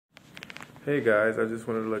Hey guys, I just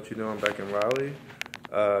wanted to let you know I'm back in Raleigh.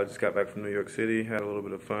 Just got back from New York City, had a little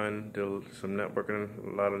bit of fun, did some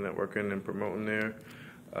networking, a lot of networking and promoting there.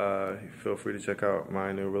 Feel free to check out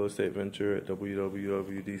my new real estate venture at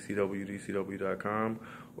www.dcwdcw.com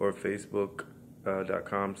or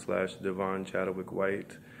facebook.com/Davon Chadewick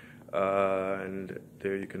White. And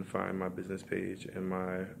there you can find my business page and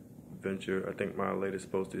my venture. I think my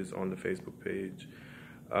latest post is on the Facebook page.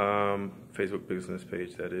 Facebook business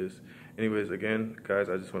page, that is. Anyways, again, guys,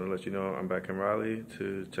 I just want to let you know I'm back in Raleigh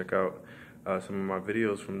to check out some of my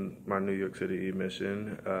videos from my New York City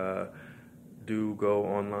mission. Do go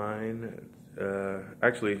online.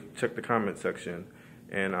 Actually, check the comment section,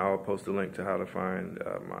 and I'll post a link to how to find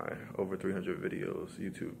my over 300 videos,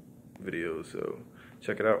 YouTube videos. So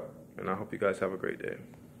check it out, and I hope you guys have a great day.